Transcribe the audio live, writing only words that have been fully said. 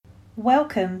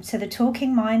Welcome to the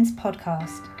Talking Minds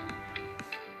podcast.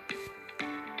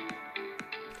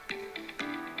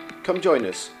 Come join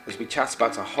us as we chat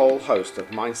about a whole host of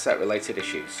mindset-related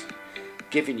issues,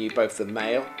 giving you both the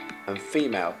male and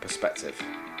female perspective.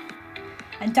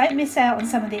 And don't miss out on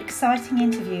some of the exciting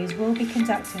interviews we'll be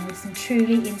conducting with some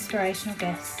truly inspirational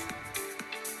guests.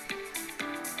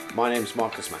 My name's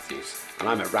Marcus Matthews, and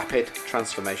I'm a rapid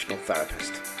transformational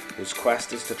therapist whose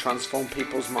quest is to transform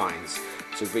people's minds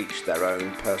to reach their own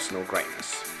personal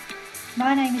greatness.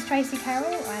 My name is Tracy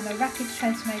Carroll. I'm a rapid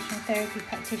transformational therapy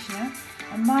practitioner,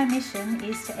 and my mission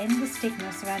is to end the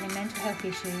stigma surrounding mental health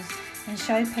issues and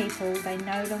show people they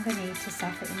no longer need to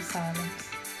suffer in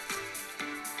silence.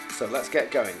 So let's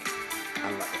get going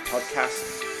and let the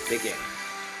podcast begin.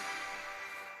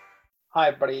 Hi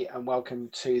everybody, and welcome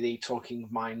to the Talking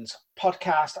Minds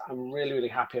podcast. I'm really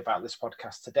happy about this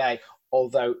podcast today.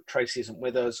 Although Tracy isn't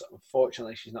with us,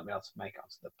 unfortunately she's not been able to make it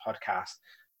onto the podcast.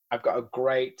 I've got a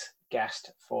great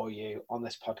guest for you on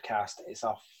this podcast. It's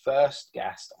our first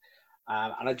guest,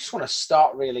 and I just want to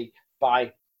start really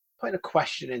by putting a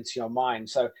question into your mind.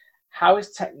 So how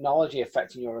is technology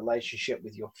affecting your relationship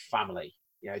with your family?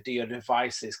 You know, do your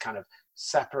devices kind of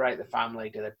separate the family?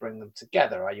 Do they bring them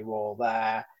together? Are you all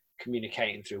there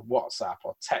communicating through WhatsApp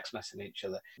or text messaging each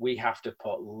other? We have to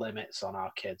put limits on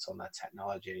our kids on their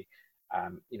technology.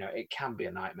 It can be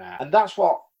a nightmare. And that's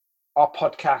what our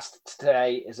podcast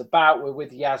today is about. We're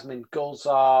with Yasmin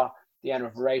Gulzar, the owner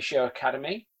of Ratio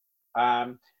Academy.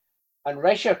 And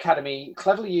Ratio Academy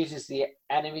cleverly uses the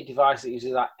enemy device, it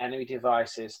uses our enemy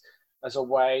devices as a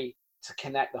way to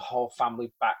connect the whole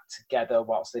family back together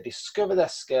whilst they discover their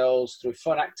skills through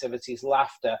fun activities,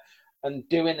 laughter, and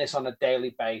doing this on a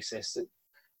daily basis.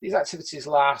 These activities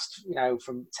last,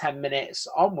 from 10 minutes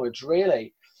onwards,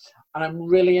 really. And I'm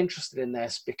really interested in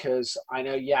this because I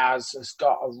know Yaz has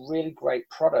got a really great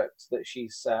product that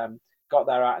she's got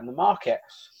there out in the market.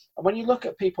 And when you look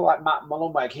at people like Matt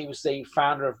Mullenweg, he was the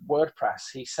founder of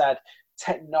WordPress. He said,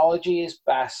 technology is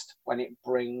best when it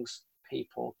brings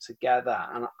people together.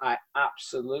 And I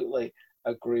absolutely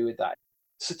agree with that.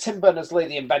 So Tim Berners-Lee,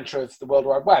 the inventor of the World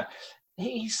Wide Web,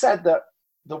 he said that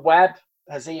the web,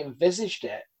 as he envisaged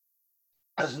it,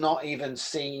 has not even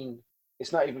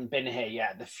been here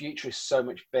yet. The future is so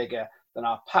much bigger than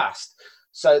our past.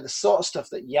 So the sort of stuff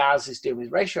that Yaz is doing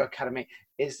with Ratio Academy,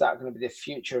 is that going to be the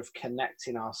future of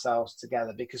connecting ourselves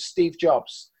together? Because Steve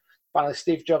Jobs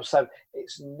said,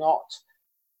 it's not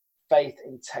faith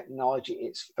in technology,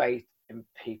 it's faith in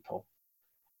people.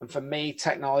 And for me,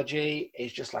 technology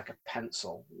is just like a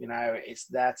pencil. It's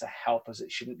there to help us.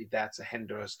 It shouldn't be there to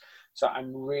hinder us. So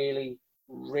I'm really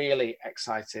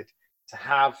excited to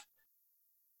have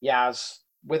Yaz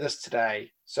with us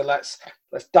today. So let's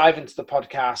dive into the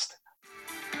podcast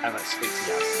and let's speak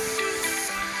to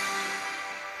Yaz.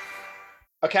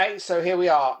 Okay, so here we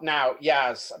are now.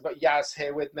 Yaz, I've got Yaz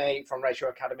here with me from Ratio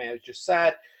Academy, as just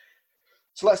said.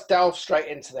 So let's delve straight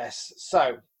into this.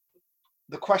 So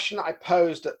the question that I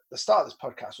posed at the start of this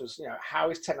podcast was,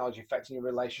 how is technology affecting your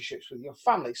relationships with your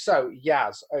family? So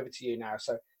Yaz, over to you now.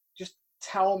 So just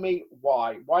tell me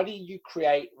why. Why did you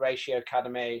create Ratio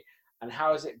Academy, and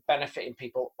how is it benefiting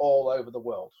people all over the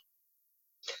world?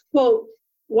 Well,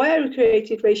 why I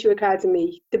created Ratio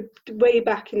Academy, the way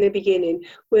back in the beginning,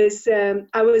 was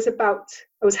I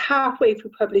was halfway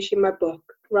through publishing my book,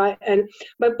 right? And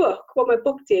what my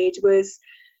book did was,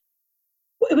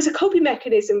 it was a coping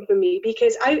mechanism for me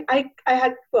because I've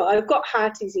got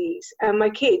heart disease, and my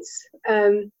kids,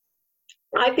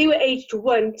 they were aged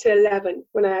 1 to 11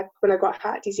 when I got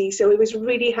heart disease. So it was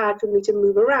really hard for me to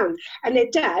move around. And their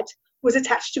dad was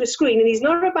attached to a screen, and he's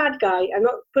not a bad guy. I'm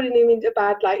not putting him into a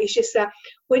bad light. It's just that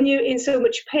when you're in so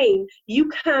much pain, you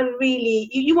can really,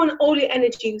 you want all your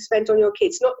energy spent on your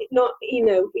kids, not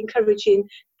encouraging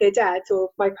their dad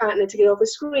or my partner to get off a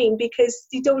screen, because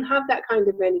you don't have that kind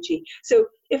of energy. So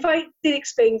if I did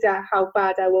explain that how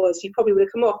bad I was, he probably would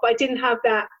have come off. But I didn't have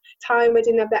that time. I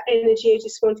didn't have that energy. I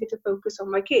just wanted to focus on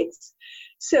my kids.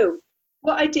 So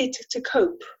what I did to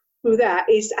cope with that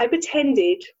is I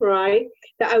pretended, right,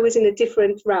 that I was in a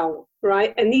different realm,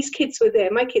 right? And these kids were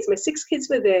there, my 6 kids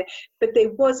were there, but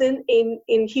they wasn't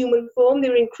in human form, they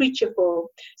were in creature form.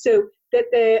 So that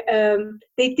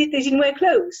they didn't wear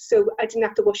clothes, so I didn't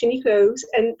have to wash any clothes,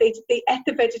 and they ate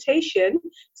the vegetation,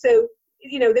 so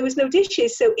there was no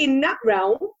dishes. So in that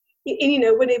realm,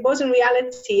 when it was in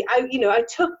reality, I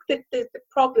took the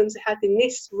problems I had in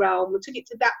this realm, and took it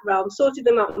to that realm, sorted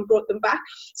them out and brought them back.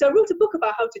 So I wrote a book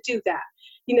about how to do that,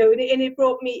 and it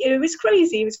brought me, it was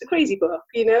crazy. It was a crazy book,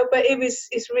 but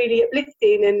it's really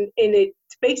uplifting, and it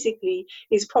basically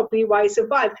is probably why I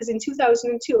survived, because in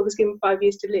 2002 I was given 5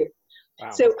 years to live.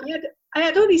 Wow. So I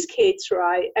had all these kids,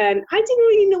 right? And I didn't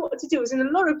really know what to do. I was in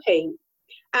a lot of pain.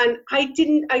 And I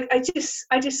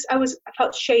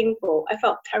felt shameful. I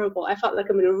felt terrible. I felt like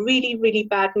I'm a really, really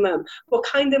bad mum. What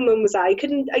kind of mum was I? I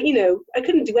couldn't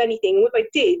do anything. If I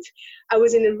did, I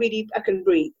couldn't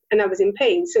breathe and I was in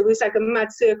pain. So it was like a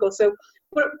mad circle. So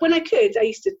when I could, I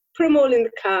used to put them all in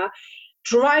the car,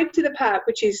 drive to the park,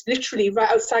 which is literally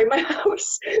right outside my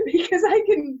house because I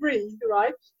couldn't breathe,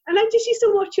 right? And I just used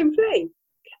to watch them play.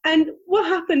 And what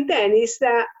happened then is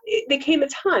that there came a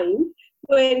time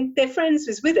when their friends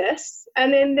was with us,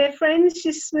 and then their friends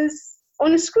just was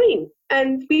on a screen,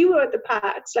 and we were at the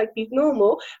parks like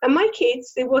normal, and my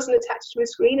kids, they wasn't attached to a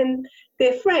screen, and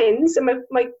their friends and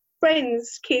my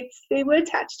friends' kids, they were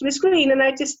attached to a screen, and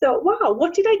I just thought, wow,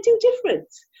 what did I do different?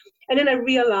 And then I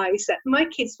realized that my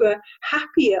kids were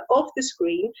happier off the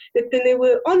screen than they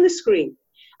were on the screen.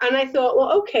 And I thought,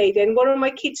 well, okay, then what are my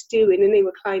kids doing? And they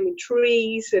were climbing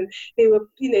trees, and they were,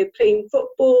 playing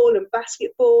football and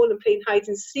basketball and playing hide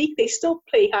and seek. They still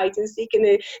play hide and seek, and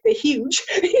they're huge,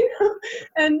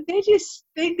 and they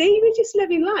were just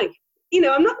living life.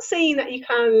 I'm not saying that you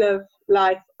can't live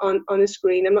life on a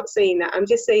screen. I'm not saying that. I'm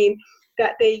just saying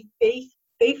that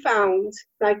they found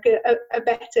like a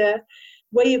better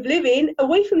way of living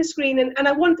away from the screen, and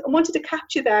I wanted to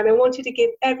capture that, and I wanted to give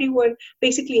everyone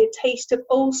basically a taste of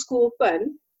old school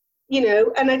fun,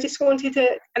 and I just wanted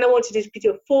to, and I wanted it to be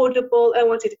affordable.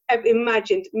 I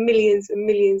imagined millions and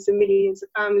millions and millions of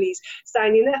families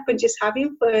signing up and just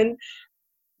having fun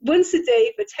once a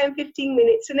day for 10-15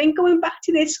 minutes, and then going back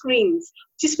to their screens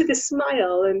just with a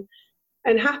smile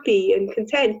and happy and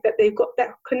content that they've got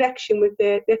that connection with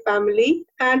their family.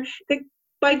 And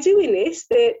by doing this,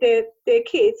 their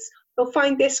kids will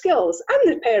find their skills,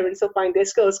 and the parents will find their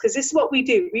skills, because this is what we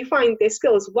do. We find their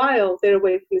skills while they're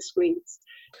away from the screens.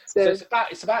 So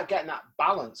it's about getting that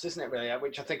balance, isn't it, really?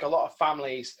 Which I think a lot of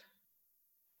families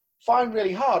find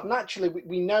really hard. And actually,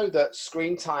 we know that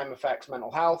screen time affects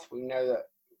mental health. We know that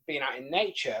being out in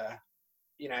nature,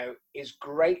 is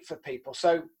great for people.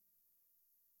 So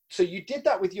you did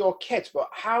that with your kids, but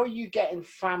how are you getting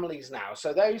families now?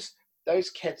 So those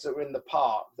kids that are in the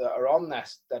park that are on their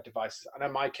devices. I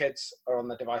know my kids are on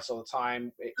the device all the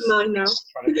time. Mine now. So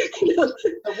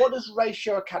what does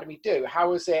Ratio Academy do?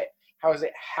 How has it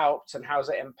helped, and how has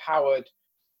it empowered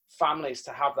families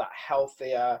to have that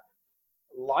healthier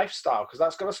lifestyle? Because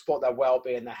that's going to support their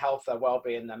well-being, their health, their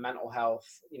well-being, their mental health.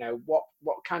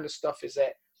 What kind of stuff is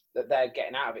it that they're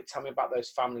getting out of it? Tell me about those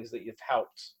families that you've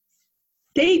helped.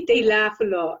 They laugh a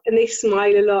lot and they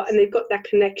smile a lot, and they've got that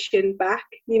connection back,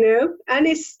 and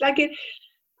it's like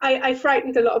I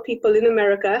frightened a lot of people in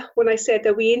America when I said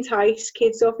that we entice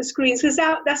kids off the screens, because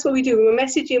that's what we do. My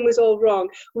messaging was all wrong.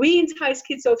 We entice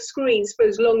kids off screens for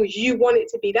as long as you want it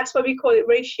to be. That's why we call it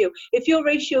ratio. If your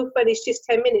ratio fun is just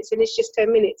 10 minutes, then it's just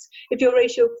 10 minutes. If your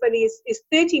ratio fun is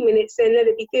 30 minutes, then let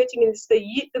it be 30 minutes. The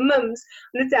mums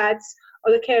and the dads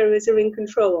or the carers are in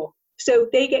control. So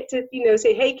they get to,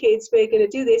 say, hey, kids, we're going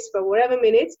to do this for whatever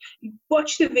minutes.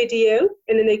 Watch the video,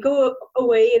 and then they go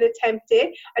away and attempt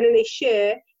it, and then they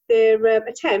share their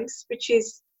attempts, which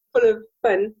is full of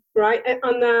fun, right,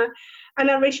 on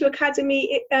our Ratio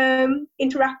Academy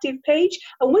interactive page.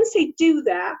 And once they do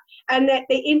that, and that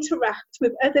they interact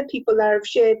with other people that have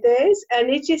shared theirs, and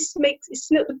it just makes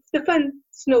the fun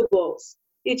snowballs.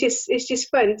 It's just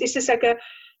fun. It's just like a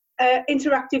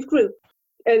interactive group.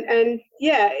 And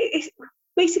yeah, it's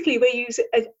basically we use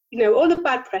all the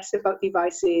bad press about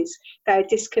devices, that it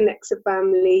disconnects a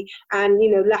family, and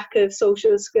lack of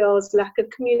social skills, lack of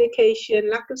communication,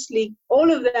 lack of sleep,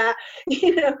 all of that.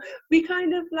 We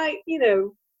kind of like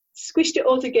squished it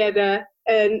all together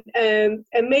and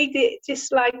made it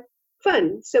just like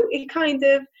fun. So it kind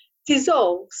of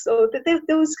dissolves, so that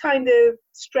those kind of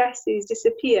stresses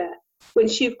disappear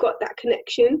once you've got that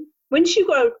connection. Once you've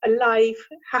got a live,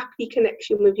 happy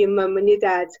connection with your mum and your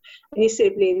dad and your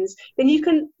siblings, then you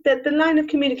can, the line of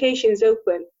communication is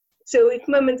open. So if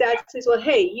mum and dad says, well,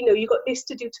 hey, you got this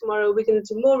to do tomorrow, we're going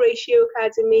to do more Ratio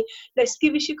Academy, let's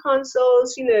give us your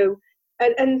consoles,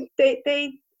 and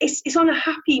it's on a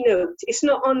happy note. It's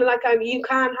not on like, you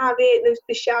can't have it,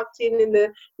 the shouting and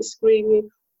the screaming.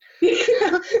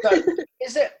 So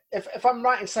is it, if I'm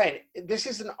right in saying, this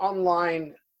is an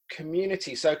online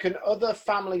community, so can other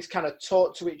families kind of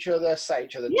talk to each other, say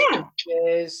each other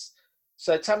cheers?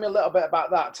 So tell me a little bit about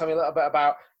that. Tell me a little bit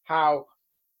about how,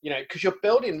 because you're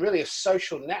building really a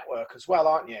social network as well,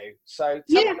 aren't you? So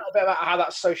tell me a little bit about how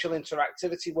that social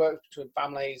interactivity works between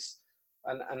families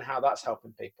and how that's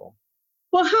helping people.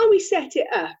 Well, how we set it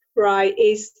up, right,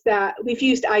 is that we've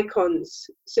used icons.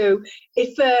 So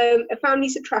if a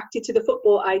family's attracted to the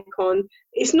football icon,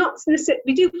 it's not necessarily,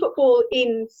 we do football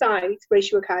inside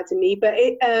Ratio Academy, but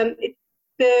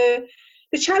the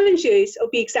challenges will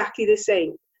be exactly the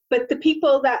same. But the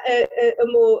people that are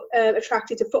more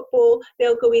attracted to football,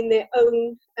 they'll go in their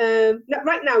own.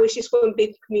 Right now, it's just one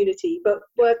big community, but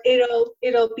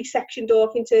it'll be sectioned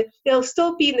off into. They'll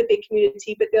still be in the big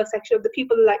community, but they'll section off the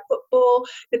people that like football,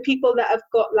 the people that have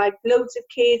got like loads of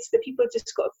kids, the people who've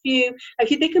just got a few. Like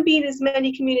they can be in as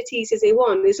many communities as they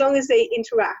want, as long as they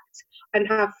interact and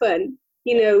have fun.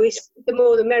 You know, it's the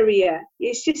more the merrier.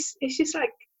 It's just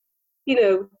like, you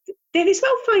know, it's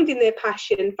about finding their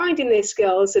passion, finding their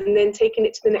skills, and then taking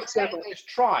it to the next level. There's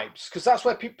tribes, because that's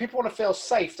where people want to feel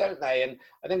safe, don't they? And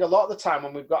I think a lot of the time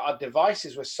when we've got our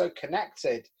devices, we're so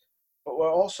connected, but we're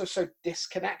also so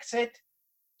disconnected.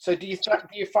 So do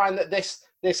you find that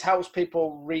this helps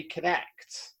people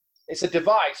reconnect? It's a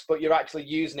device, but you're actually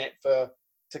using it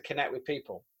to connect with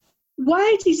people. Why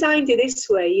I designed it this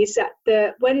way is that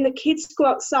when the kids go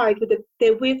outside,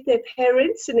 they're with their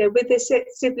parents and they're with their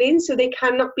siblings, so they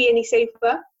cannot be any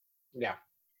safer. Yeah.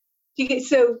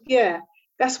 So yeah,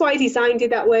 that's why I designed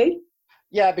it that way.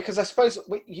 Yeah, because I suppose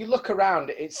you look around,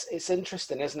 it's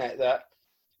interesting, isn't it, that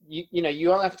you know,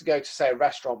 you only have to go to, say, a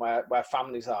restaurant where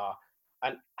families are,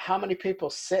 and how many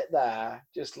people sit there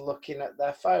just looking at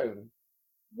their phone.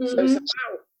 Mm-hmm. So it's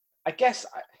about,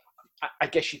 I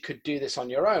guess you could do this on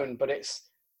your own, but it's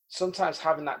sometimes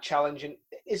having that challenge. And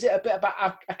is it a bit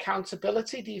about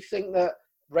accountability? Do you think that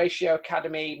Ratio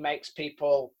Academy makes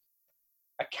people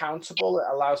accountable? It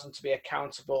allows them to be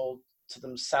accountable to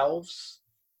themselves?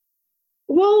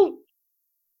 Well,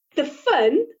 the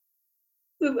fun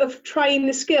of trying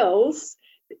the skills,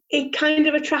 it kind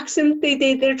of attracts them.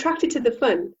 They're attracted to the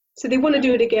fun. So they want to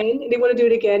do it again, and they want to do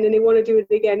it again, and they want to do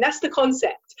it again. That's the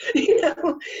concept, you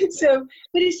know. So,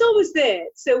 but it's always there.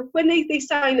 So when they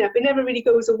sign up, it never really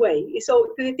goes away.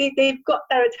 So they've got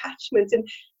their attachment, and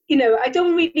you know, I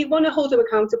don't really want to hold them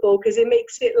accountable because it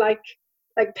makes it like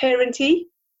parenty,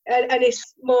 and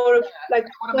it's more of like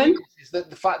what I mean is that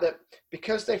the fact that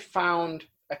because they found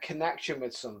a connection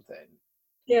with something,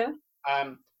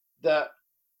 that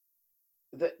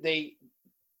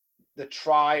the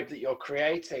tribe that you're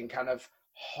creating kind of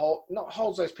not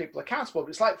holds those people accountable,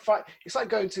 but it's like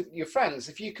going to your friends.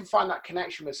 If you can find that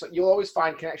connection with, you'll always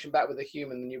find connection better with a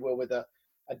human than you will with a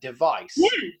device.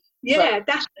 Yeah, so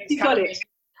that's you got it.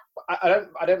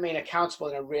 I don't mean accountable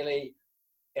in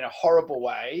a horrible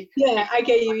way. Yeah, I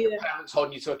get you. Yeah, parents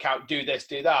holding you to account, do this,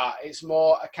 do that. It's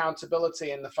more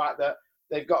accountability in the fact that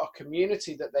they've got a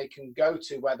community that they can go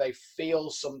to where they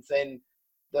feel something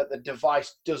that the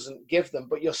device doesn't give them,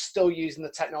 but you're still using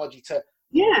the technology to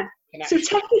So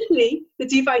technically the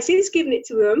device is giving it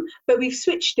to them, but we've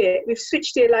switched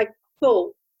it like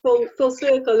full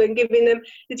circle and giving them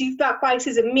the device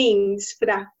as a means for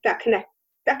that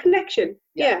connection.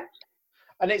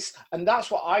 And that's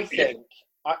what I think.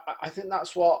 I think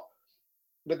that's what,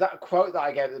 with that quote that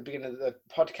I gave at the beginning of the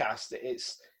podcast,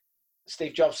 it's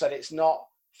Steve Jobs said, it's not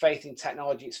faith in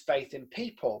technology, it's faith in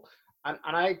people. And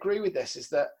I agree with this, is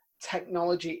that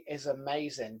technology is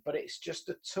amazing, but it's just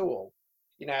a tool.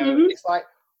 You know, It's like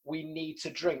we need to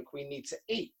drink, we need to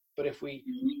eat. But if we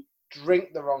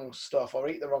drink the wrong stuff or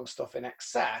eat the wrong stuff in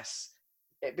excess,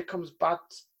 it becomes bad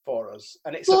for us.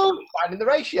 And it's finding the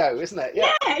ratio, isn't it?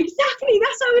 Yeah, exactly.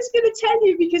 That's what I was going to tell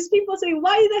you, because people say,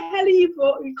 why the hell are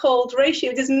you called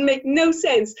ratio? It doesn't make no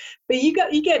sense. But you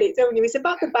get it, don't you? It's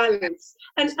about the balance.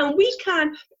 And we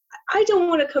can... I don't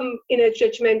want to come in a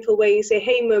judgmental way and say,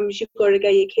 hey, mums, you've got to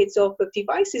get your kids off of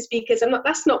devices, because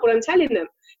that's not what I'm telling them.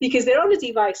 Because they're on a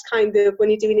device kind of when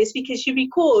you're doing this, because you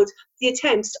record the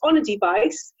attempts on a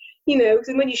device, you know,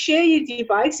 because when you share your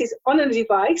device, it's on a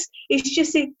device,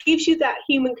 it gives you that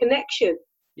human connection.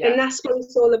 Yeah. And that's what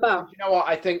it's all about. You know what?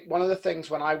 I think one of the things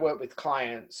when I work with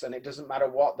clients, and it doesn't matter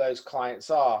what those clients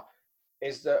are,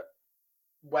 is that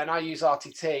when I use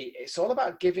RTT, it's all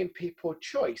about giving people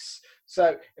choice.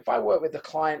 So if I work with a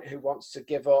client who wants to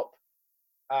give up,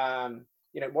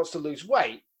 wants to lose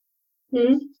weight,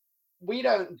 we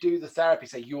don't do the therapy,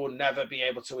 say, you will never be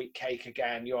able to eat cake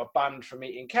again, you're banned from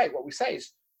eating cake. What we say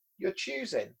is, you're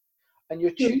choosing. And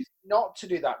you're choosing not to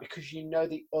do that because you know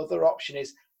the other option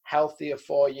is healthier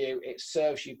for you, it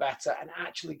serves you better, and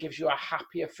actually gives you a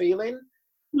happier feeling.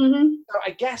 So I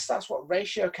guess that's what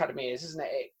Ratio Academy is, isn't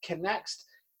it? It connects.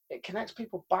 it connects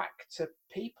people back to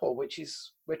people, which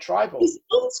is, we're tribal. It's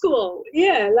old school,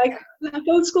 yeah, like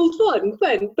old school fun.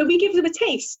 But we give them a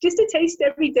taste, just a taste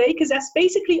every day, because that's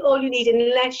basically all you need,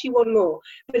 unless you want more.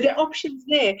 But the option's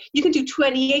there. You can do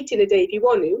 28 in a day if you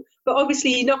want to, but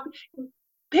obviously you're not.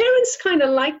 Parents kind of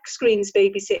like screens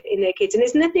babysitting their kids, and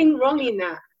there's nothing wrong in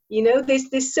that. You know,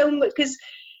 there's so much, because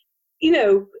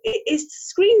it's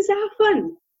screens are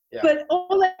fun. Yeah. But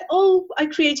all I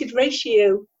created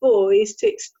Ratio for is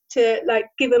to like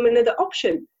give them another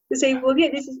option, to say, well, yeah,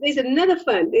 there's another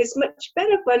fun. There's much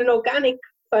better fun and organic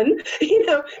fun,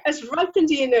 that's right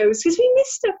under your nose, because we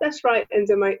miss stuff that's right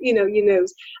under your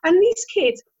nose. And these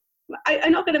kids,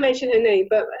 I'm not going to mention her name,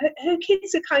 but her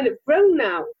kids are kind of grown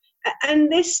now, and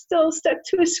they're still stuck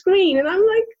to a screen. And I'm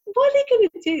like, what are they going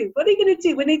to do? What are they going to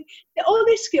do when all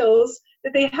their skills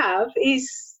that they have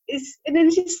is, and then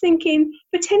just thinking,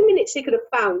 for 10 minutes they could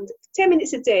have found 10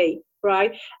 minutes a day,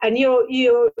 right? And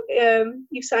you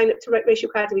sign up to Ratio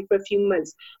Academy for a few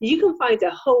months. You can find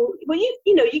a whole, well,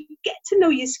 you get to know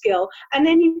your skill, and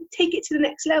then you take it to the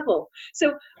next level.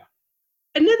 So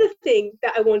another thing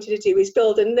that I wanted to do is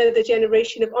build another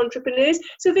generation of entrepreneurs.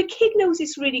 So if a kid knows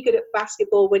he's really good at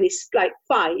basketball when he's like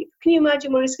 5, can you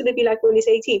imagine what it's going to be like when he's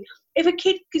 18? If a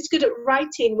kid is good at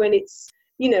writing when it's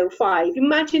 5,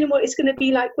 imagine what it's going to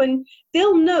be like when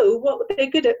they'll know what they're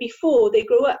good at before they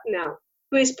grow up now.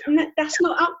 Whereas that's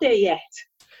not out there yet.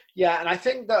 Yeah, and I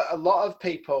think that a lot of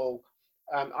people,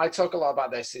 I talk a lot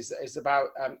about this, is about,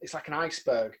 it's like an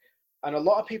iceberg. And a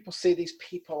lot of people see these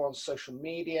people on social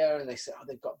media and they say, oh,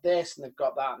 they've got this and they've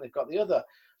got that and they've got the other.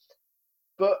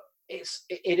 But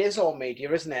it is all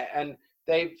media, isn't it? And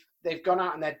they've gone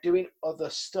out and they're doing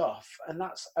other stuff, and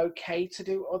that's okay to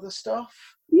do other stuff.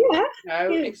 Yeah. And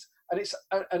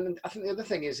I think the other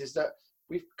thing is that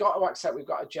we've got to accept we've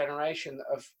got a generation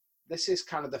of, this is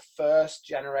kind of the first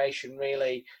generation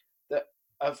really that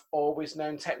have always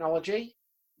known technology.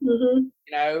 Mm-hmm.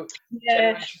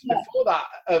 Generations before that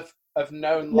have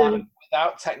known life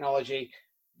without technology.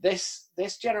 This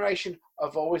generation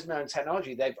have always known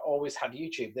technology. They've always had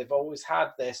YouTube. They've always had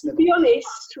this. To be honest,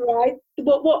 right,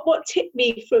 what tipped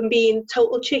me from being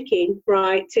total chicken,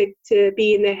 right, to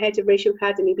being the head of Ratio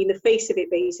Academy, being the face of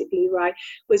it basically, right,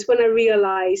 was when I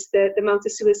realised the amount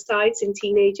of suicides in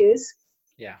teenagers.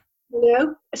 Yeah.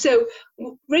 So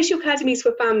Ratio Academy is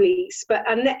for families, but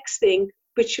our next thing,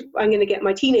 which I'm going to get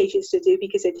my teenagers to do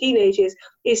because they're teenagers,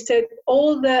 is to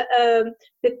all the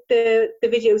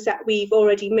videos that we've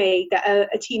already made that are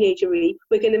teenagery.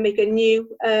 We're going to make a new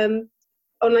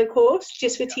online course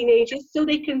just for teenagers, so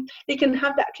they can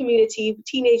have that community,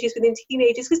 teenagers within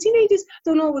teenagers, because teenagers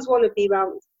don't always want to be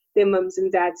around their mums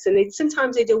and dads, and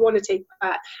sometimes they don't want to take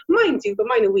part. Mine do, but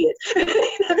mine are weird.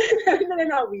 They're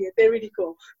not weird, they're really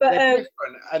cool. But they're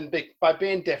different, and by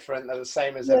being different, they're the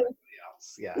same as everybody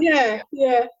else. Yeah.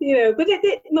 But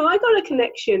I got a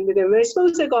connection with them. I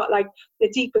suppose I got like a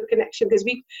deeper connection because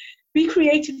we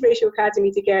created Ratio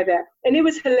Academy together, and it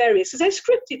was hilarious because I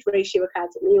scripted Ratio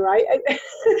Academy, right?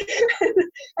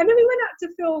 And then we went out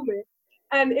to film it,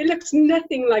 and it looks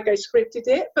nothing like I scripted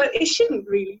it, but it shouldn't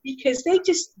really, because they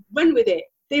just run with it.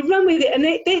 They run with it, and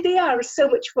they are so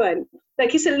much fun.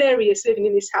 Like, it's hilarious living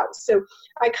in this house. So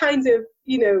I kind of,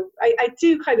 I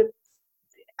do kind of,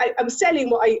 I'm selling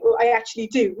what I actually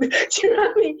do. Do you know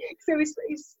what I mean? So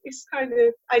it's kind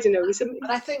of, I don't know. And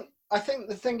I think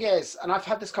the thing is, and I've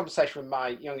had this conversation with my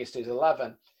youngest, who's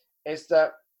 11, is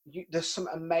that there's some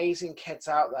amazing kids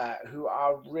out there who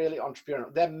are really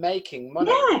entrepreneurial. They're making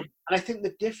money. Yeah. And I think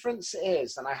the difference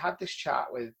is, and I had this chat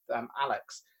with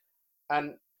Alex,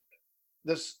 and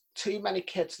there's too many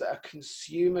kids that are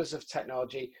consumers of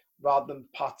technology rather than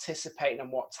participating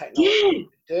in what technology can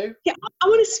do. Yeah, I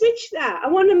want to switch that. I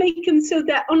want to make them so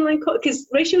that online, because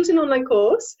Ratio's an online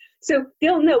course, so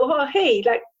they'll know, oh, hey,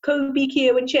 like Kobe,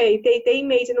 Keo, and Jay, they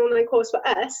made an online course for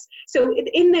us. So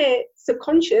in their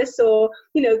subconscious, or,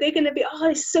 they're going to be, oh,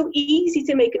 it's so easy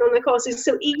to make an online course. It's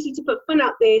so easy to put fun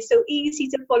out there. It's so easy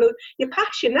to follow your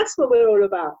passion. That's what we're all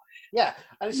about. Yeah,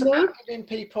 and it's about giving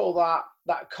people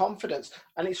that confidence.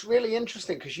 And it's really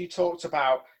interesting because you talked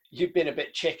about you've been a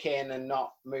bit chicken and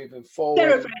not moving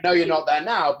forward. I know you're not there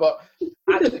now, but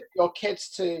actually your kids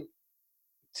to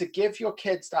give your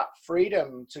kids that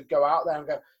freedom to go out there and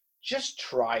go, just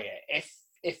try it.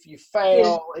 If you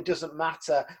fail, it doesn't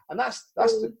matter. And that's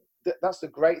the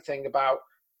great thing about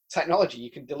technology.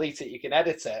 You can delete it, you can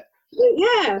edit it.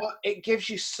 Yeah. But it gives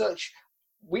you such.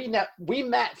 We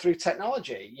met through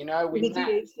technology. We met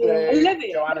I love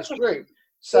it. Joanna's group.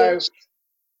 So.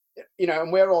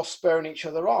 And we're all spurring each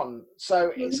other on.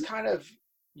 So it's kind of,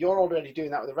 you're already doing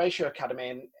that with the Ratio Academy,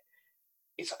 and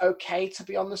it's okay to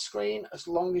be on the screen as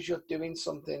long as you're doing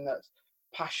something that's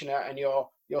passionate and you're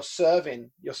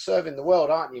serving the world,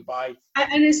 aren't you? By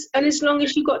and as long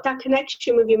as you got that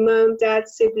connection with your mum, dad,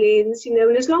 siblings, you know,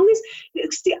 and as long as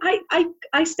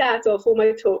I start off all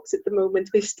my talks at the moment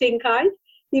with stink eye,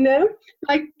 you know,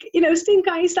 like, you know, stink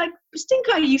eye is like stink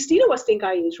eye used to, you know what stink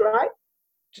eye is, right?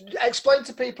 Explain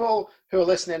to people who are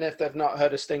listening, if they've not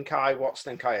heard of stink eye, what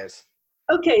stink eye is.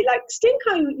 Okay, like stink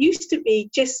eye used to be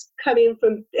just coming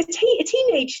from a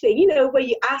teenage thing, you know, where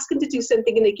you ask them to do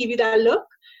something and they give you that look.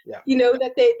 Yeah. You know,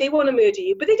 that they want to murder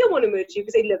you, but they don't want to murder you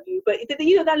because they love you. But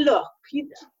you know that look,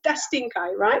 that's stink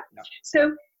eye, right? Yeah.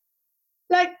 So,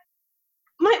 like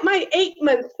my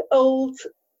 8-month-old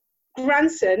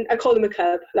grandson, I call him a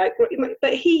cub, like,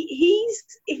 but he's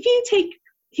if you take.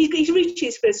 He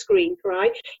reaches for a screen,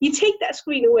 right? You take that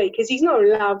screen away because he's not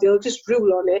allowed, he'll just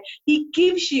rule on it. He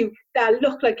gives you that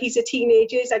look like he's a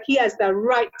teenager. It's like he has the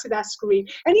right to that screen.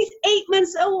 And he's 8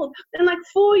 months old. And like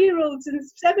 4-year-olds and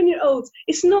 7-year-olds,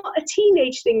 it's not a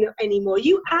teenage thing anymore.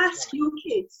 You ask your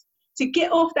kids to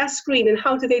get off that screen and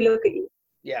how do they look at you?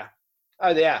 Yeah. Oh,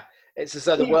 yeah. It's as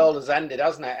though the world has ended,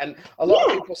 hasn't it? And a lot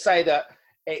of people say that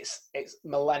it's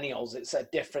millennials, it's a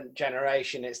different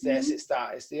generation, it's this, it's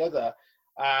that, it's the other.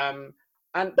 But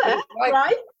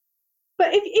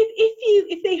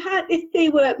if they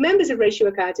were members of Ratio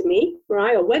Academy,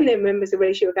 right, or when they're members of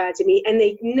Ratio Academy, and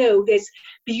they know there's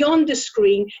beyond the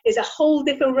screen is a whole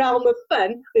different realm of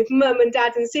fun with mum and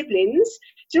dad and siblings,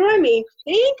 do you know what I mean?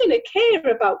 They ain't gonna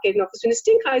care about getting off the screen. The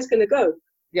stink eye is gonna go.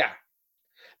 Yeah,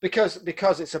 because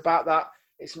it's about that.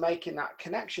 It's making that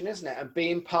connection, isn't it? And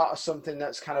being part of something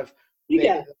that's kind of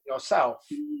bigger than yourself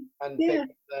and bigger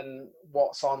than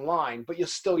what's online, but you're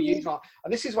still using it.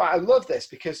 And this is why I love this,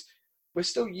 because we're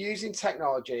still using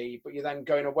technology, but you're then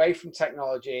going away from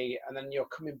technology and then you're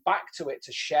coming back to it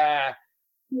to share.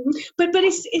 But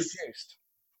it's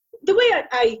the way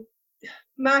I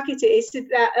market it is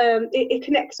that it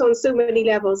connects on so many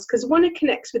levels, because one, it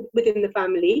connects within the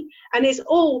family, and there's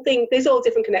all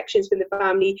different connections with the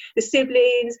family, the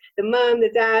siblings, the mum,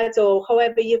 the dad, or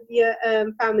however your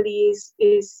family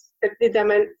is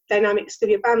the dynamics of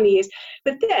your family is.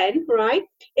 But then, right,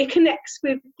 it connects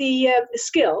with the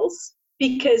skills,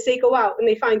 because they go out and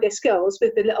they find their skills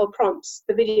with the little prompts,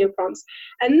 the video prompts.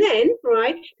 And then,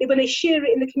 right, when they share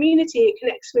it in the community, it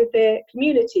connects with their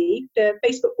community. The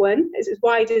Facebook one is as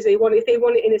wide as they want it. If they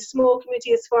want it in a small community,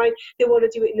 it's fine. They want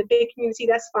to do it in the big community,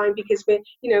 that's fine, because we're,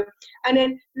 you know. And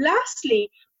then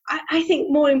lastly, I think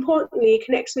more importantly, it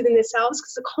connects within themselves,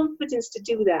 because the confidence to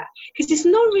do that. Because it's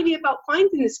not really about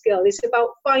finding the skill, it's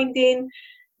about finding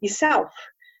yourself.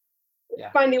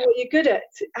 Finding what you're good at,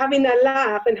 having that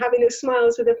laugh and having those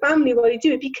smiles with the family while you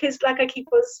do it, because like I keep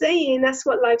on saying, that's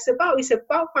what life's about. It's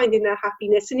about finding that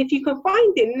happiness, and if you can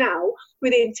find it now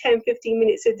within 10-15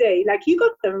 minutes a day, like, you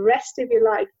got the rest of your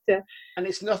life to. And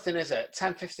it's nothing, is it?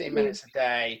 10-15 minutes a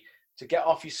day to get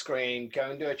off your screen,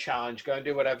 go and do a challenge, go and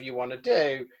do whatever you want to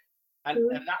do,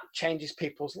 and that changes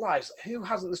people's lives. Who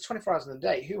hasn't? There's 24 hours in a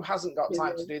day. Who hasn't got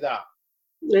time to do that?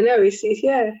 I know, it's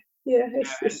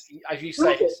as you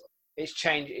say, it's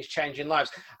changing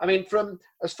lives. I mean, from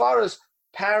as far as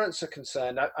parents are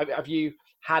concerned, have you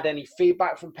had any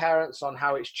feedback from parents on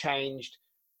how it's changed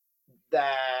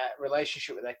their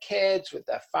relationship with their kids, with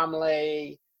their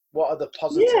family? What are the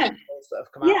positives that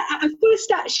have come out? Yeah, I've got to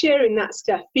start sharing that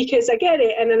stuff, because I get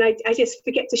it and then I just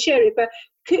forget to share it. But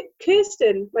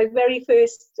Kirsten, my very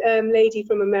first lady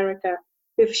from America,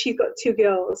 she got 2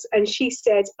 girls, and she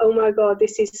said, oh my God,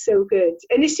 this is so good.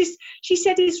 And it's just, she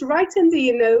said, it's right under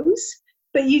your nose,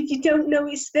 but you don't know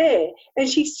it's there. And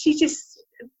she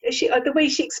the way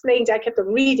she explained, I kept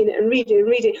on reading it and reading and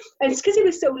reading. And it's because it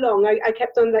was so long, I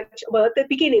kept on, like, well, at the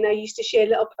beginning I used to share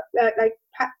little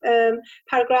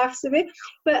paragraphs of it.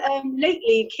 But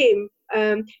lately, Kim,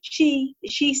 she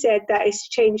said that it's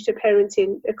changed her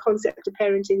parenting, the concept of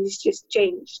parenting has just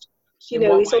changed. You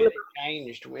know, it's all about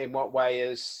changed. In what way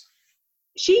is?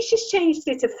 She's just changed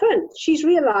it to fun. She's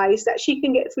realised that she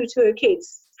can get through to her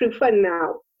kids through fun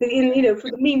now. You know, through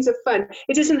the means of fun.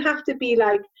 It doesn't have to be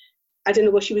like, I don't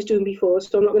know what she was doing before,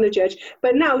 so I'm not going to judge.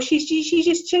 But now she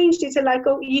just changed it to like,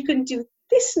 oh, you can do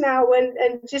this now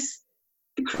and just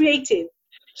be creative.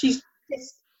 She's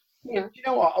just, You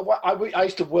know what? I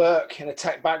used to work in a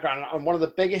tech background, and one of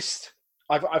the biggest.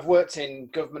 I've worked in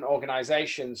government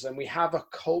organisations, and we have a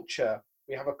culture.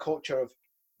 We have a culture of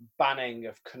banning,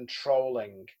 of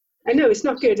controlling. I know, it's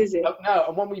not good, is it? No,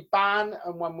 and when we ban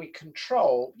and when we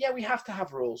control, we have to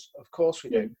have rules. Of course we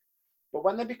do. But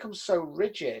when they become so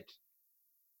rigid,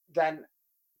 then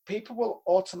people will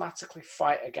automatically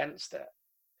fight against it.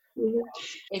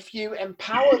 If you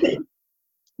empower them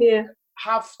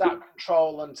have that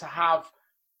control and to have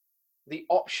the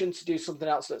option to do something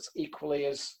else that's equally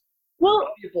as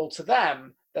valuable to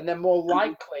them, then they're more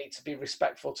likely to be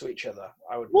respectful to each other,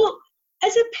 I would think.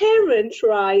 As a parent,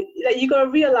 right, you got to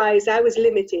realize I was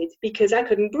limited because I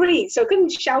couldn't breathe. So I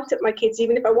couldn't shout at my kids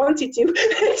even if I wanted to. Which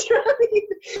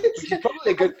is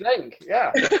probably a good thing,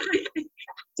 yeah.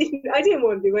 I didn't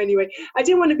want to anyway. I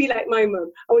didn't want to be like my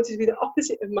mum. I wanted to be the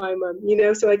opposite of my mum, you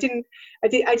know. So I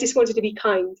just wanted to be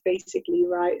kind, basically,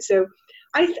 right? So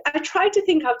I tried to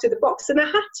think out of the box, and I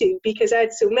had to because I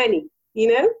had so many, you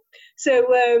know. So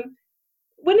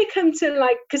when it comes to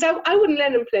like, because I wouldn't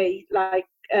let them play like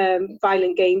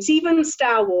violent games, even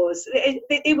Star Wars.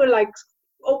 They were like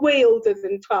way older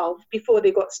than 12 before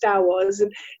they got Star Wars,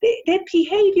 and their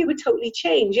behavior would totally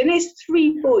change. And there's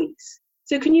 3 boys.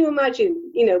 So can you imagine,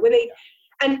 you know,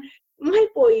 and my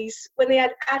boys, when they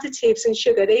had additives and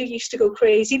sugar, they used to go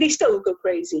crazy. They still go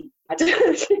crazy. I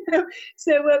don't know.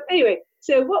 So anyway,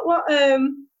 so what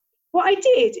I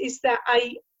did is that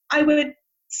I would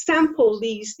sample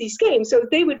these games. So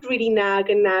they would really nag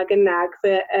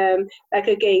for like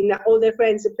a game that all their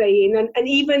friends are playing. And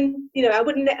even, you know, I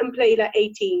wouldn't let them play like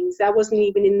 18s. That wasn't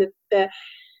even in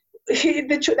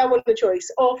that wasn't the choice,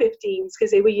 or 15s because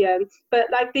they were young, but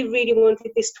like they really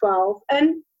wanted this 12,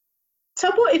 and so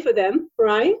I bought it for them,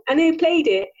 right? And they played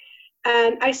it,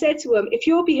 and I said to them, if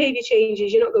your behavior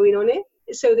changes, you're not going on it.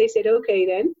 So they said, okay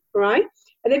then, right?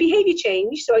 And their behavior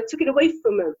changed, so I took it away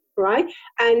from them, right?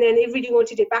 And then they really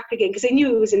wanted it back again because they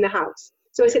knew it was in the house.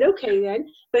 So I said, okay then,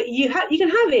 but you can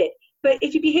have it, but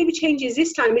if your behavior changes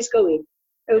this time, it's going.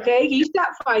 Okay, you start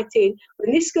fighting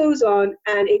when this goes on,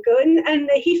 and it go and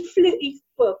he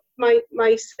flew.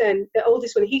 My son, the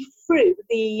oldest one, he threw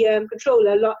the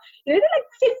controller a lot. You know, they're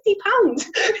like 50 pounds.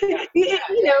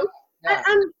 You know,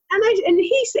 and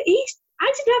he said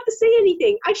I didn't have to say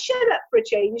anything. I shut up for a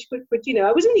change, but you know,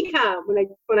 I was only calm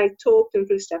when I talked him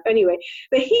through stuff anyway.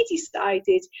 But he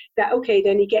decided that okay,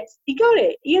 then he got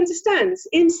it. He understands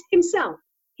himself.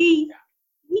 He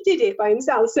did it by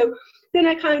himself. So then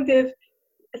I kind of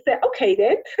said, okay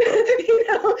then, you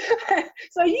know.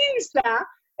 So I used that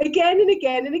again and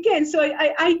again and again. So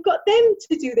I got them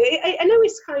to do that. I know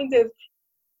it's kind of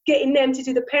getting them to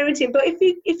do the parenting, but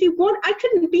if you want, I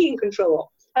couldn't be in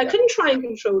control. I couldn't try and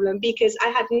control them because I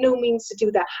had no means to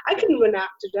do that. I couldn't run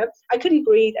after them. I couldn't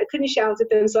breathe. I couldn't shout at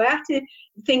them. So I had to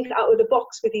think out of the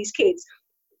box with these kids.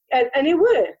 And it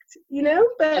worked, you know.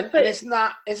 But isn't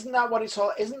that what it's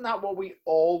all? Isn't that what we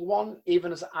all want,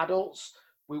 even as adults?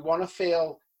 We want to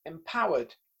feel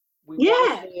empowered. We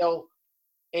want to feel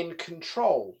in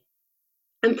control.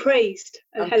 And praised.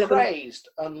 And praised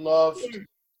and loved. Yeah.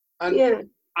 And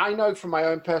I know from my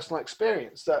own personal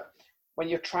experience that when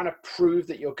you're trying to prove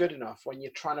that you're good enough, when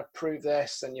you're trying to prove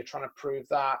this and you're trying to prove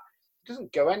that, it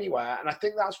doesn't go anywhere. And I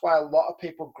think that's why a lot of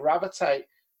people gravitate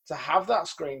to have that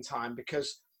screen time,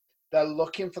 because they're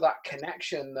looking for that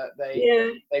connection that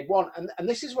they want. And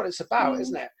this is what it's about,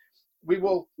 isn't it? We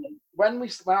will, when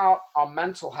our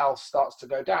mental health starts to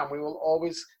go down, we will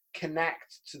always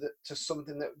connect to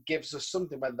something that gives us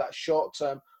something, whether that's short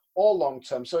term or long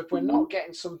term. So if we're not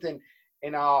getting something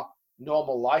in our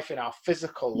normal life, in our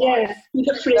physical life,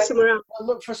 look for it somewhere else.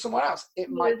 Look for somewhere else.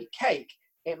 It might be cake,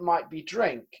 it might be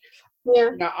drink. Yeah.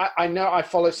 Now I know I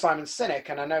follow Simon Sinek,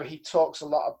 and I know he talks a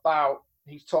lot about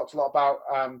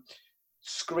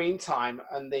screen time,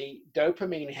 and the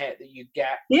dopamine hit that you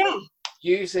get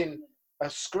using a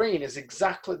screen is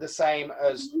exactly the same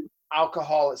as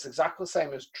alcohol. It's exactly the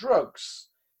same as drugs.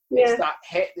 It's that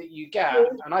hit that you get.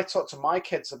 And I talk to my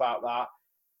kids about that.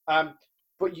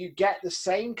 But you get the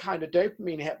same kind of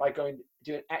dopamine hit by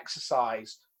doing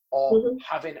exercise or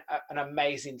having an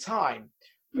amazing time.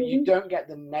 But you don't get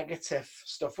the negative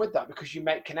stuff with that, because you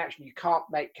make connection. You can't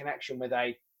make connection with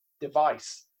a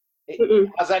device. It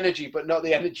has energy, but not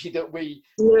the energy that we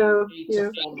need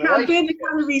to form relationships. Can't burn the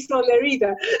calories on there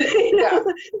either.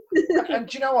 And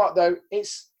do you know what though?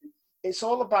 It's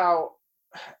all about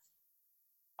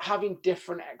having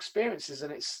different experiences,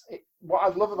 and what I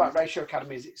love about Ratio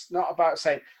Academy is it's not about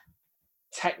saying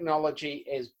technology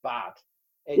is bad.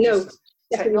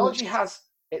 Technology has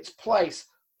its place,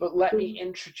 but let me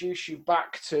introduce you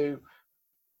back to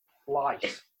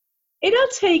life. It'll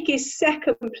take its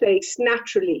second place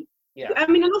naturally. Yeah. I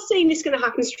mean, I'm not saying it's going to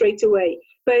happen straight away,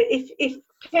 but if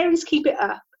parents keep it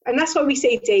up, and that's why we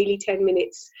say daily 10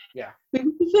 minutes. Yeah. We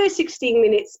prefer 16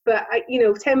 minutes, but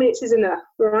 10 minutes is enough,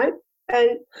 right?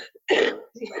 And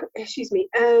excuse me.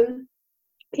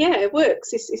 It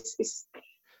works. It's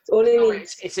all it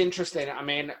needs. It's interesting. I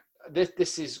mean,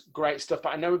 this is great stuff. But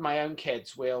I know with my own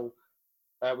kids, we'll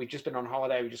we've just been on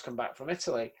holiday. We just come back from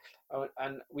Italy,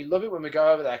 and we love it when we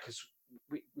go over there because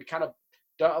we kind of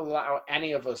don't allow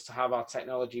any of us to have our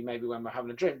technology maybe when we're having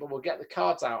a drink, but we'll get the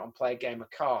cards out and play a game of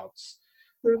cards.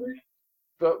 Mm-hmm.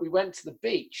 But we went to the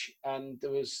beach, and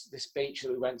there was this beach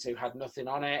that we went to had nothing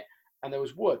on it, and there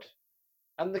was wood,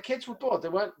 and the kids were bored.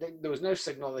 There was no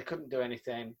signal. They couldn't do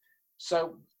anything,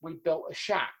 so we built a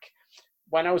shack.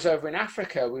 When I was over in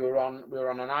Africa, we were on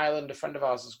an island. A friend of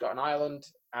ours has got an island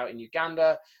out in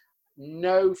Uganda,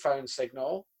 no phone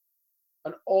signal,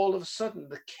 and all of a sudden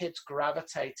the kids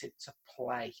gravitated to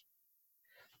play,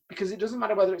 because it doesn't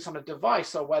matter whether it's on a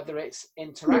device or whether it's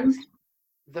interactive.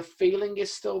 Mm-hmm. The feeling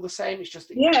is still the same. It's just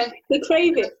they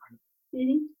crave it.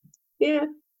 Mm-hmm. Yeah.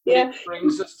 It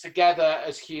brings us together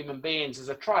as human beings, as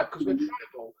a tribe, because we're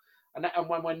tribal, and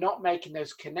when we're not making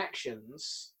those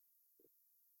connections,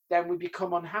 then we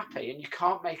become unhappy, and you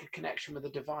can't make a connection with a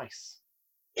device.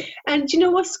 And do you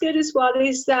know what's good as well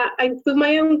is that with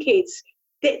my own kids,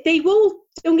 they will,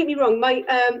 don't get me wrong,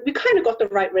 we kind of got the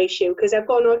right ratio, because I've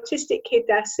got an autistic kid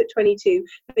that's at 22,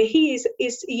 but he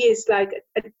is like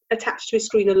attached to his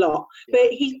screen a lot. But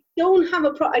I don't have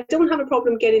a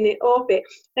problem getting it off it,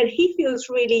 and he feels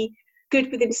really good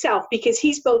with himself because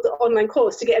he's built an online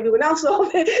course to get everyone else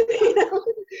off it, you know?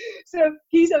 So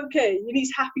he's okay and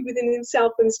he's happy within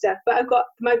himself and stuff. But I've got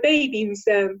my baby who's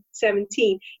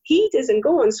 17. He doesn't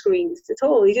go on screens at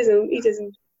all. He doesn't.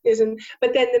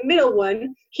 But then the middle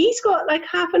one, he's got like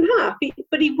half and half,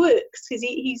 but he works because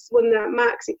he's the one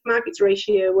that markets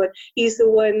ratio. He's the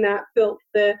one that built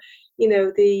the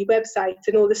website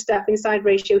and all the stuff inside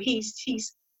ratio. He's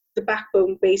the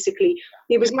backbone, basically.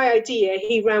 It was my idea.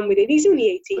 He ran with it. He's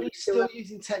only 18. But he's still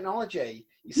using technology.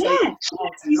 He's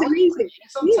amazing.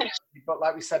 Technology, but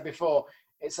like we said before,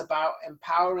 it's about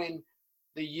empowering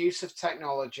the use of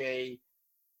technology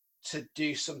to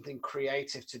do something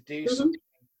creative, to do something,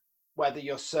 whether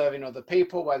you're serving other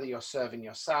people, whether you're serving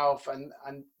yourself. And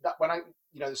that when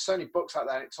there's so many books out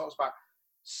there, and it talks about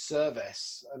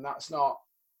service, and that's not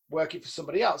working for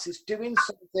somebody else. It's doing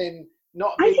something,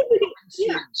 not being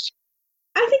consumed.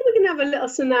 I think we can have a little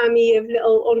tsunami of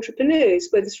little entrepreneurs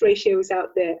when this ratio is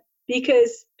out there,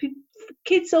 because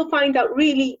kids will find out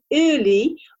really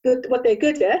early what they're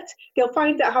good at. They'll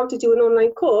find out how to do an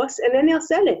online course, and then they'll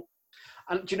sell it.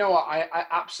 And do you know what? I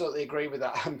absolutely agree with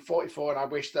that. I'm 44, and I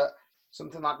wish that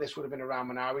something like this would have been around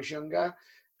when I was younger,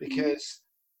 because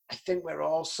I think we're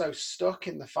all so stuck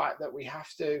in the fact that we're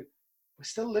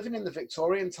still living in the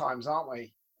Victorian times, aren't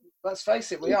we? Let's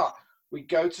face it, we are. We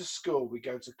go to school, we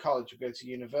go to college, we go to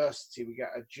university, we get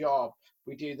a job,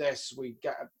 we do this, we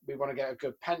want to get a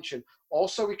good pension.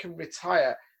 Also, we can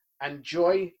retire,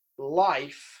 enjoy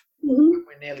life when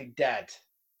we're nearly dead.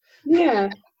 Yeah.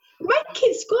 My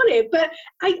kids got it, but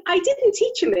I didn't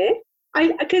teach him it.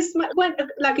 Because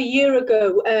like a year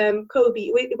ago,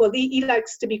 Kobe, he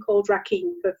likes to be called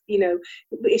Rakim, but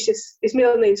it's just his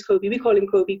middle name's Kobe. We call him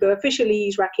Kobe, but officially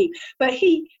he's Rakim. But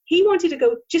he wanted to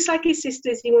go just like his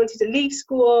sisters. He wanted to leave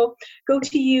school, go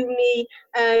to uni,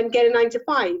 and get a 9 to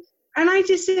 5. And I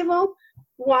just said, well,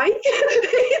 why?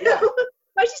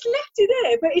 I just left it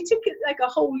there. But it took like a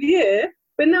whole year.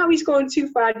 But now he's gone too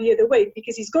far the other way,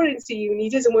 because he's got into uni. He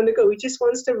doesn't want to go. He just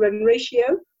wants to run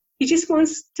ratio. He just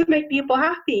wants to make people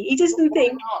happy. He doesn't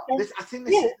think. I think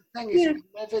this is the thing: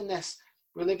 is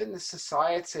we live in this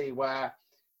society where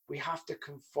we have to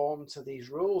conform to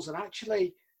these rules, and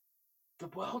actually, the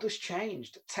world has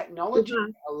changed. Technology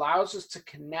allows us to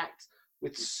connect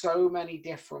with so many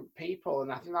different people,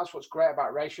 and I think that's what's great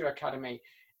about Ratio Academy.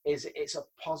 Is it's a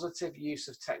positive use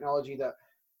of technology that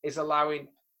is allowing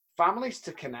families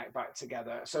to connect back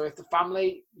together. So if the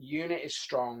family unit is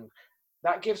strong,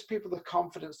 that gives people the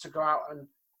confidence to go out and,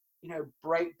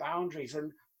 break boundaries.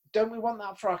 And don't we want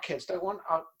that for our kids? Do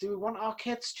we want our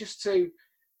kids just to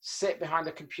sit behind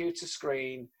a computer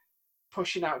screen,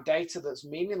 pushing out data that's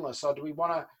meaningless? Or do we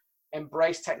want to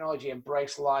embrace technology,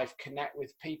 embrace life, connect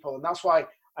with people? And that's why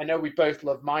I know we both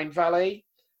love Mindvalley.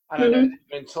 And I know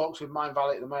we're in talks with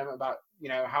Mindvalley at the moment about,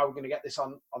 how we're going to get this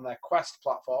on their Quest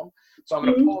platform. So I'm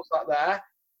going to pause that there.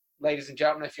 Ladies and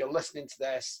gentlemen, if you're listening to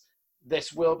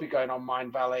this will be going on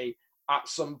Mindvalley at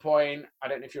some point. I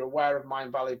don't know if you're aware of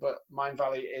Mindvalley, but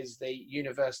Mindvalley is the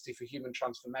University for Human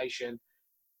Transformation.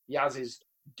 Yaz is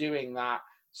doing that.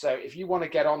 So if you want to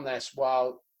get on this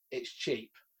while it's cheap,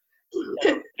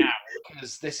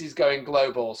 because this is going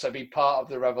global, so be part of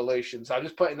the revolution. So I'm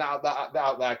just putting that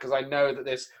out there, because I know that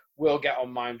this will get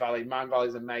on Mindvalley. Mindvalley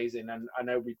is amazing, and I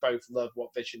know we both love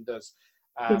what Vision does.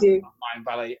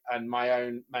 Mindvalley, and my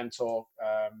own mentor,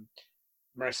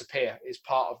 Marissa Peer, is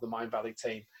part of the Mindvalley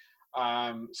team.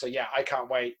 So yeah, I can't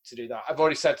wait to do that. I've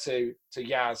already said to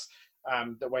Yaz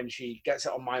that when she gets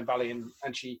it on Mindvalley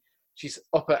and she's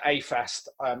up at A-Fest,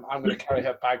 I'm going to carry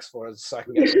her bags for us so I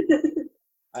can get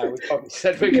some. We've probably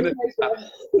said we're going to do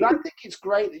that. But I think it's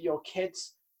great that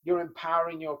you're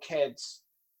empowering your kids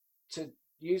to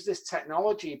use this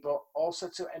technology, but also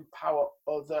to empower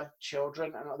other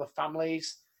children and other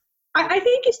families. I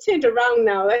think it's turned around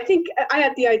now. I think I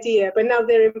had the idea, but now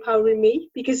they're empowering me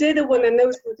because they're the one that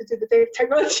knows how to do the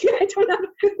technology. I don't have a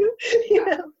clue, you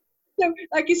know. So,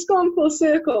 like, it's gone full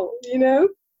circle, you know.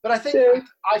 But I think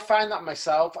I find that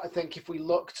myself. I think if we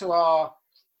look to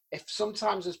if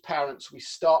sometimes as parents we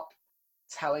stop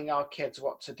telling our kids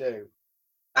what to do.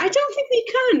 I don't think we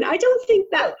can. I don't think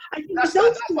that. No, I think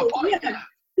that's my point.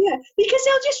 Yeah, because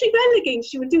they'll just rebel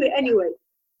against you and do it anyway.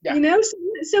 Yeah. You know,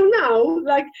 so now,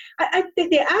 like,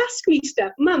 they ask me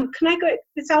stuff. Mum, can I get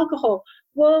this alcohol?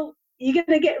 Well, you're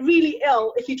going to get really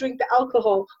ill if you drink the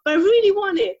alcohol. But I really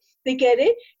want it. They get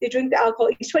it. They drink the alcohol.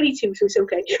 He's 22, so it's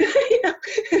okay. You know?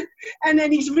 And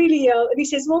then he's really ill. And he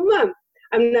says, well, Mum,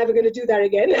 I'm never going to do that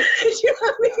again. Do you know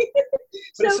what I mean?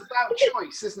 But it's about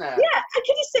choice, isn't it? Yeah, I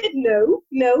could have said no,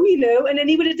 you know, and then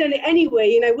he would have done it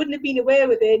anyway, and I wouldn't have been aware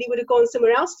with it. He would have gone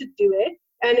somewhere else to do it,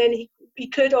 and then he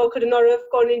could or could not have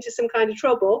gone into some kind of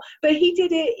trouble. But he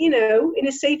did it, you know, in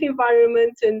a safe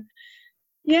environment, and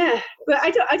yeah. But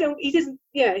he doesn't.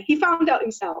 Yeah, he found out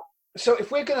himself. So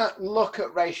if we're going to look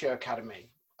at Ratio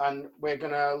Academy and we're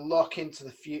going to look into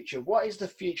the future, what is the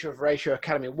future of Ratio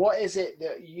Academy? What is it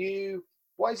that you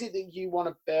want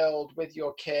to build with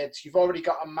your kids? You've already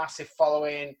got a massive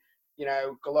following, you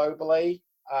know, globally.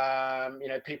 You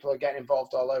know, people are getting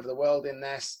involved all over the world in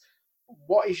this.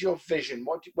 What is your vision?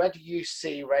 Where do you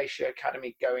see Ratio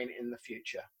Academy going in the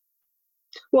future?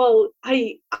 Well,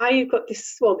 I've got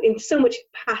this, in so much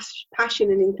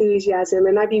passion and enthusiasm,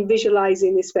 and I've been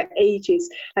visualizing this for ages.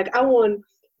 Like, I want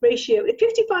Ratio,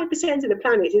 55% of the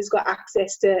planet has got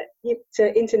access to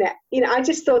internet. You know, I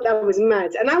just thought that was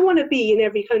mad, and I want to be in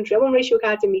every country. I want Ratio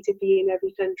Academy to be in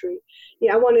every country.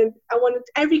 Yeah, I want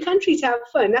every country to have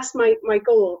fun. That's my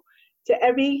goal. To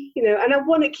every, you know, and I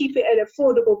want to keep it at an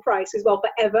affordable price as well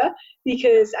forever,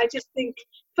 because I just think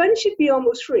fun should be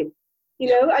almost free. You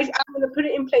know, I want to put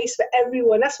it in place for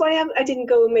everyone. That's why I didn't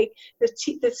go and make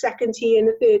the second tier and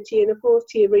the third tier and the fourth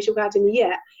tier of Ratio Academy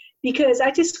yet, because I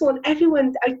just want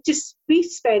everyone. We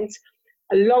spent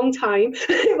a long time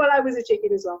while I was a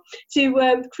chicken as well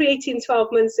to creating 12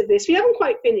 months of this. We haven't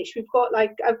quite finished.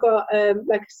 I've got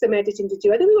some editing to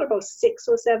do. I think we've got about 6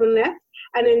 or 7 left,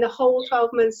 and then the whole 12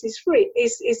 months is free,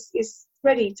 is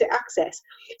ready to access.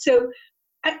 So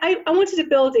I wanted to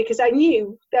build it because I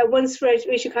knew that once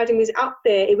Ratio Academy was out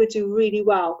there, it would do really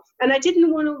well. And I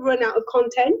didn't want to run out of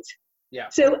content. Yeah.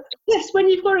 So, yes, when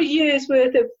you've got a year's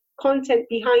worth of content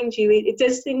behind you, it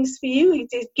does things for you.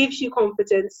 It gives you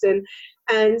confidence.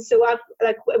 And so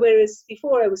whereas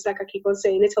before I was like, I keep on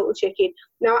saying a total chicken.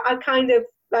 Now I kind of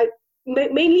like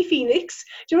mainly Phoenix.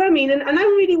 Do you know what I mean? And I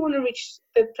really want to reach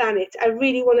the planet. I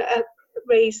really want to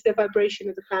raise the vibration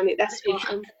of the planet. That's what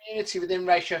I'm. Community within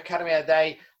Ratio Academy,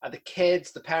 are the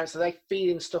kids, the parents, are they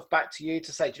feeding stuff back to you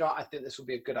to say, do you know what, I think this will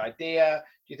be a good idea?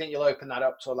 Do you think you'll open that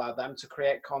up to allow them to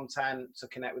create content, to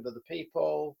connect with other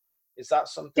people? Is that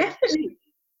something? Definitely.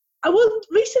 Well,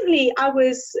 recently I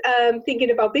was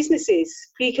thinking about businesses,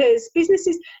 because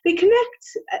businesses, they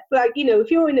connect, like, you know, if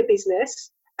you're in a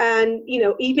business and, you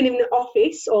know, even in an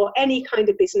office or any kind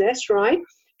of business, right?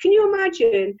 Can you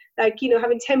imagine, like, you know,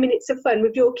 having 10 minutes of fun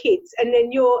with your kids, and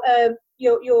then your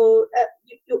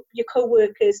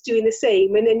co-workers doing the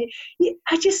same, and then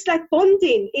I just like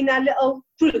bonding in that little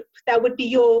group that would be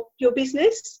your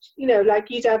business. You know, like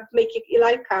you'd have Make Your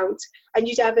Life Count, and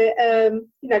you'd have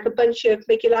like a bunch of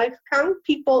Make Your Life Count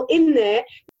people in there.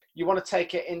 You want to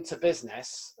take it into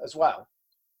business as well?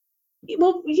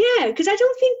 Well, yeah, because I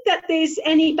don't think that there's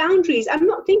any boundaries. I'm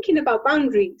not thinking about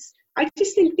boundaries. I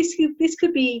just think this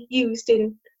could be used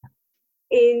in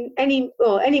any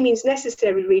means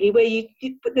necessary, really, where you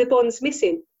the bond's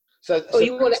missing. So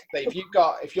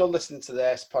if you're listening to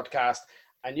this podcast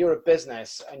and you're a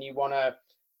business and you want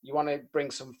to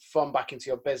bring some fun back into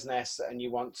your business, and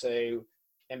you want to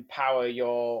empower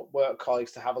your work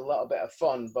colleagues to have a little bit of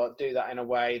fun, but do that in a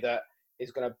way that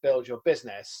is going to build your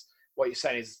business, what you're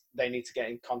saying is they need to get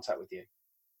in contact with you.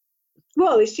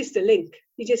 Well, it's just a link.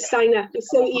 You just sign up. It's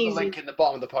so easy. Put the link in the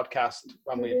bottom of the podcast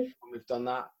when we've done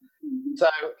that. So,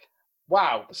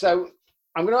 wow. So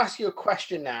I'm going to ask you a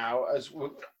question now, as we're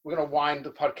going to wind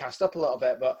the podcast up a little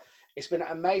bit, but it's been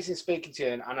amazing speaking to you.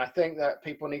 And I think that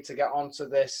people need to get onto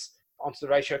the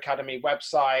Ratio Academy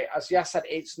website. As Yas said,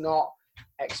 it's not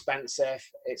expensive.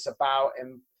 It's about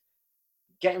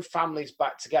getting families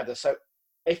back together. So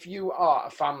if you are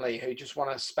a family who just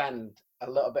want to spend a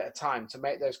little bit of time to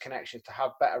make those connections, to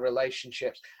have better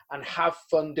relationships and have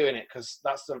fun doing it, because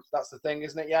that's the thing,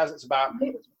 isn't it? Yaz, it's about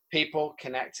people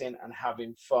connecting and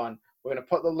having fun. We're going to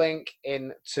put the link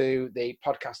into the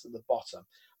podcast at the bottom,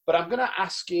 but I'm going to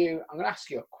ask you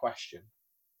a question,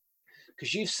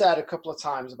 because you've said a couple of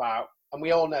times about, and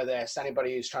we all know this,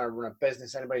 anybody who's trying to run a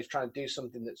business, anybody who's trying to do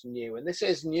something that's new, and this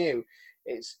is new,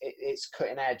 it's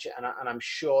cutting edge, and I'm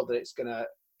sure that it's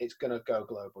gonna go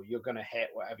global. You're gonna hit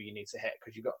whatever you need to hit,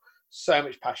 because you've got so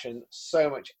much passion, so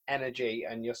much energy,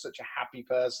 and you're such a happy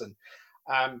person.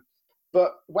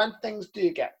 But when things do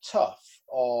get tough,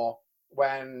 or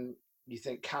when you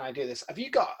think, can I do this? Have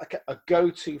you got a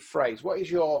go-to phrase? What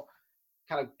is your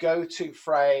kind of go-to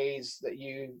phrase that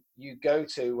you go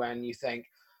to when you think,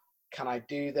 can I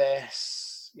do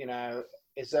this? You know,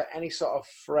 is there any sort of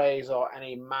phrase or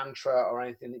any mantra or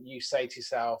anything that you say to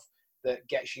yourself that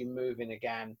gets you moving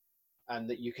again and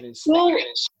that you can inspire?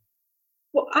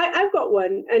 Well, I've got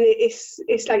one, and it's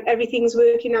like everything's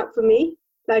working out for me.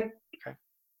 Like, okay.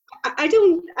 I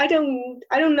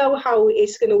don't know how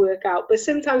it's going to work out, but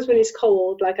sometimes when it's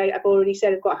cold, like I've already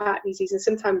said, I've got heart disease, and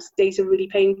sometimes days are really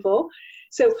painful.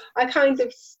 So I kind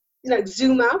of like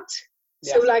zoom out.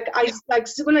 Yeah.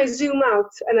 So when I zoom out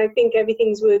and I think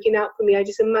everything's working out for me, I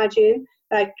just imagine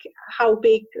like how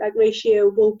big like Ratio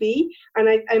will be, and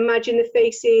I imagine the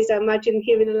faces, I imagine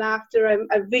hearing the laughter,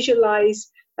 I visualize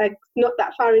like not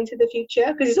that far into the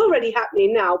future, because it's already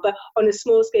happening now, but on a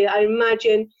small scale, I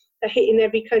imagine hitting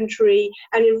every country,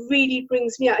 and it really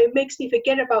brings me out. It makes me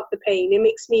forget about the pain. It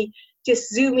makes me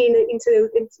just zoom in into,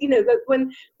 you know,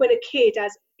 when a kid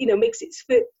has, you know,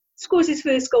 scores his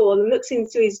first goal and looks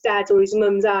into his dad or his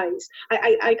mum's eyes,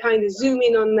 I kind of zoom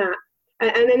in on that,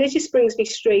 and then it just brings me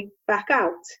straight back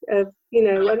out of, you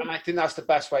know. And I think that's the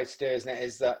best way to do it, isn't it?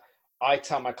 Is that I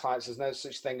tell my clients there's no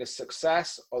such thing as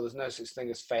success, or there's no such thing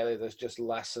as failure. There's just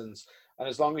lessons, and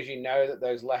as long as you know that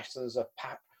those lessons are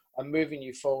moving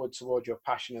you forward toward your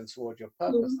passion and toward your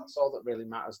purpose, that's all that really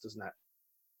matters, doesn't it?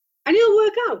 And it'll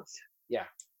work out. Yeah,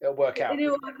 it'll work out.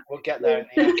 We'll get there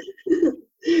in the end.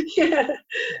 Yeah.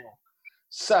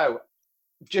 So,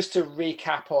 just to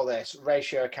recap all this,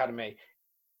 Ratio Academy,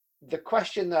 the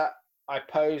question that I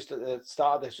posed at the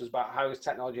start of this was about how is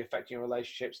technology affecting your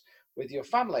relationships with your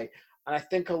family? And I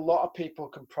think a lot of people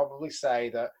can probably say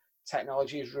that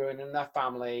technology is ruining their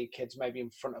family. Kids may be in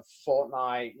front of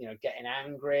Fortnite, you know, getting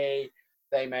angry.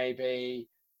 They may be,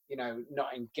 you know,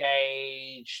 not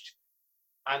engaged.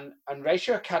 And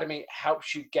Ratio Academy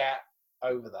helps you get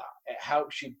over that. It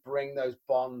helps you bring those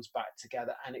bonds back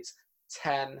together. And it's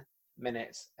 10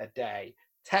 minutes a day.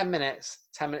 10 minutes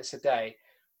a day.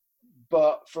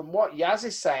 But from what Yaz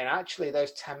is saying, actually,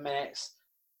 those 10 minutes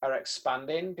are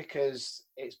expanding, because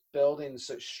it's building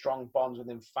such strong bonds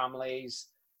within families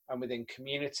and within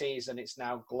communities, and it's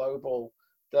now global,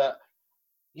 that,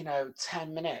 you know,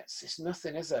 10 minutes, it's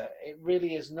nothing, is it? It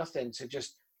really is nothing to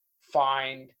just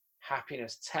find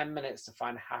happiness. 10 minutes to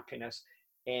find happiness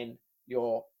in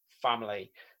your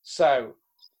family. So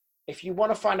if you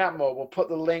want to find out more, we'll put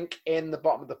the link in the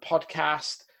bottom of the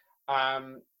podcast.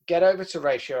 Get over to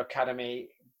Ratio Academy,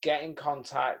 get in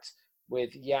contact with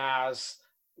Yaz.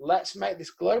 Let's make this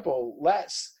global.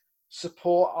 Let's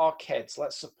support our kids.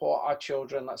 Let's support our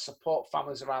children. Let's support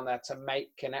families around there to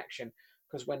make connection,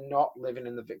 because we're not living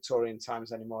in the Victorian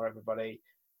times anymore, everybody.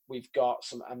 We've got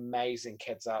some amazing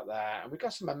kids out there, and we've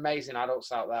got some amazing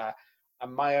adults out there.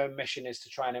 And my own mission is to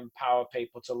try and empower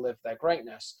people to live their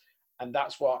greatness. And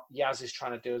that's what Yaz is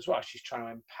trying to do as well. She's trying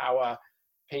to empower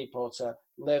people to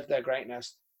live their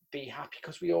greatness, be happy,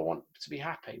 because we all want to be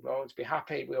happy. We all want to be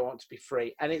happy. We all want to be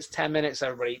free. And it's 10 minutes,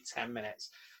 everybody, 10 minutes.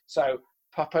 So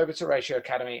pop over to Ratio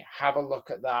Academy, have a look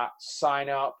at that, sign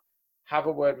up, have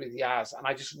a word with Yaz. And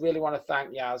I just really want to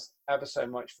thank Yaz ever so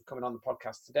much for coming on the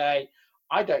podcast today.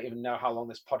 I don't even know how long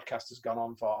this podcast has gone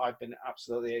on for. I've been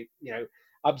absolutely, you know,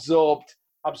 absorbed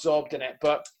in it.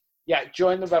 But yeah,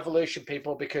 join the revolution,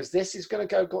 people, because this is going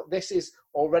to go, this is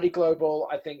already global.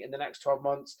 I think in the next 12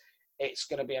 months, it's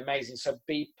going to be amazing. So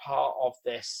be part of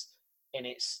this in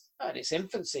its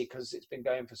infancy, because it's been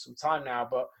going for some time now,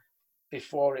 but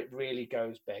before it really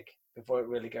goes big,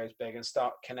 and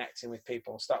start connecting with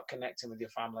people, start connecting with your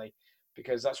family,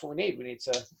 because that's what we need. We need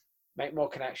to make more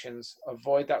connections,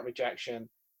 avoid that rejection.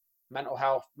 Mental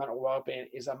health, mental well-being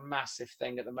is a massive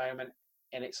thing at the moment,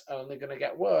 and it's only going to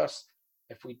get worse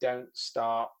if we don't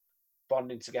start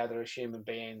bonding together as human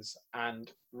beings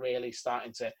and really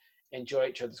starting to enjoy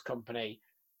each other's company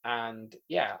and,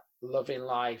 yeah, loving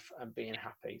life and being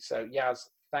happy. So, Yaz,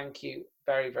 thank you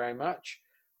very, very much.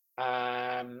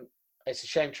 It's a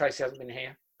shame Tracy hasn't been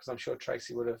here, because I'm sure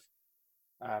Tracy would have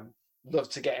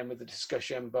loved to get in with the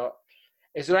discussion. But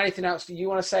is there anything else that you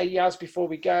want to say, Yaz, before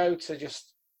we go, to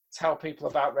just tell people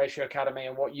about Ratio Academy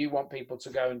and what you want people to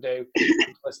go and do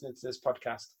listening to this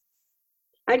podcast?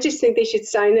 I just think they should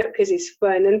sign up because it's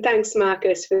fun. And thanks,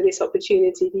 Marcus, for this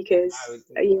opportunity, because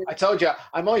I told you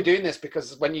I'm only doing this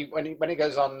because when it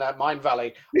goes on Mind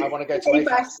Valley, I want to go to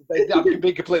Mayfast. I'm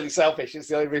being completely selfish. It's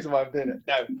the only reason why I'm doing it.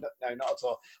 No, not at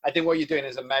all. I think what you're doing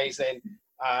is amazing.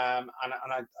 And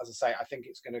as I say, I think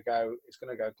it's going to go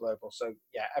global. So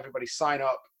yeah, everybody sign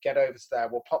up, get over to there.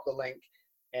 We'll pop the link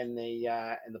in the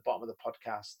bottom of the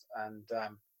podcast, and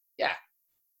yeah,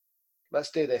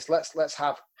 let's do this. Let's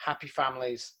have happy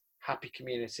families, happy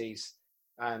communities,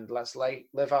 and let's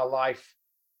live our life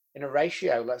in a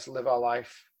ratio. Let's live our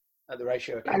life at the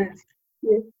Ratio Academy.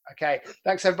 Yeah. Okay,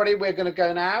 thanks everybody. We're going to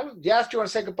go now. Yaz, do you want to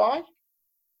say goodbye?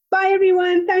 Bye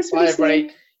everyone. Thanks for listening.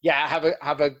 Everybody. Yeah,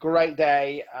 have a great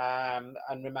day, and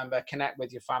remember, connect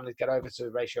with your family, get over to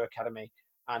Ratio Academy,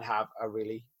 and have a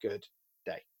really good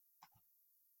day.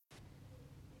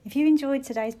 If you enjoyed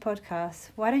today's podcast,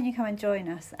 why don't you come and join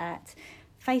us at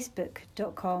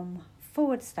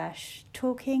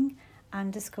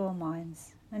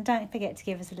facebook.com/talking_minds, and don't forget to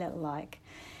give us a little like.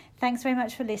 Thanks very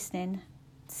much for listening.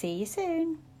 See you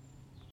soon.